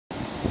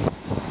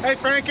Hey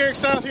Frank, Eric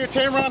Styles here at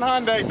Tameron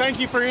Hyundai. Thank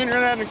you for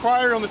entering that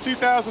inquiry on the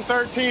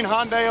 2013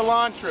 Hyundai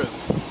Elantras.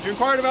 You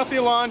inquired about the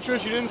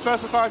Elantras. You didn't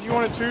specify if you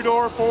wanted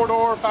 2-door,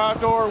 4-door,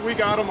 5-door. We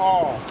got them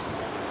all.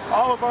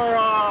 All of our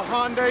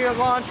Hyundai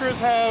Elantras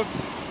have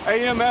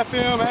AM,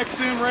 FM,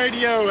 XM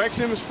radio.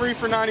 XM is free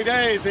for 90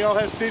 days. They all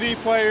have CD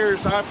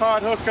players, iPod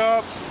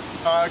hookups,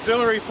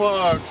 auxiliary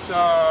plugs.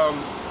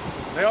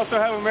 They also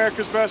have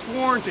America's Best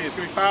warranty. It's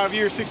going to be 5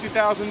 years,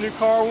 60,000 new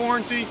car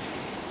warranty.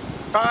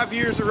 5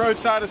 years of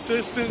roadside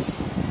assistance,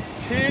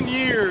 10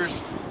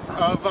 years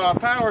of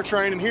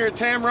powertrain, and here at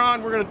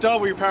Tameron we're going to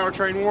double your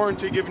powertrain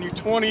warranty, giving you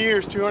 20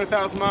 years,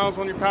 200,000 miles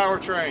on your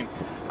powertrain.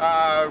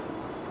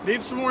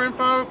 Need some more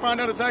info? Find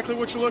out exactly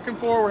what you're looking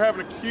for. We're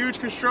having a huge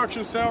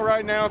construction sale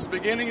right now. It's the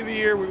beginning of the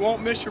year. We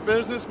won't miss your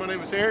business. My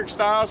name is Eric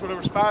Styles. My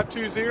number is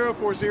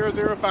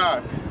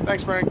 520-4005.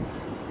 Thanks, Frank.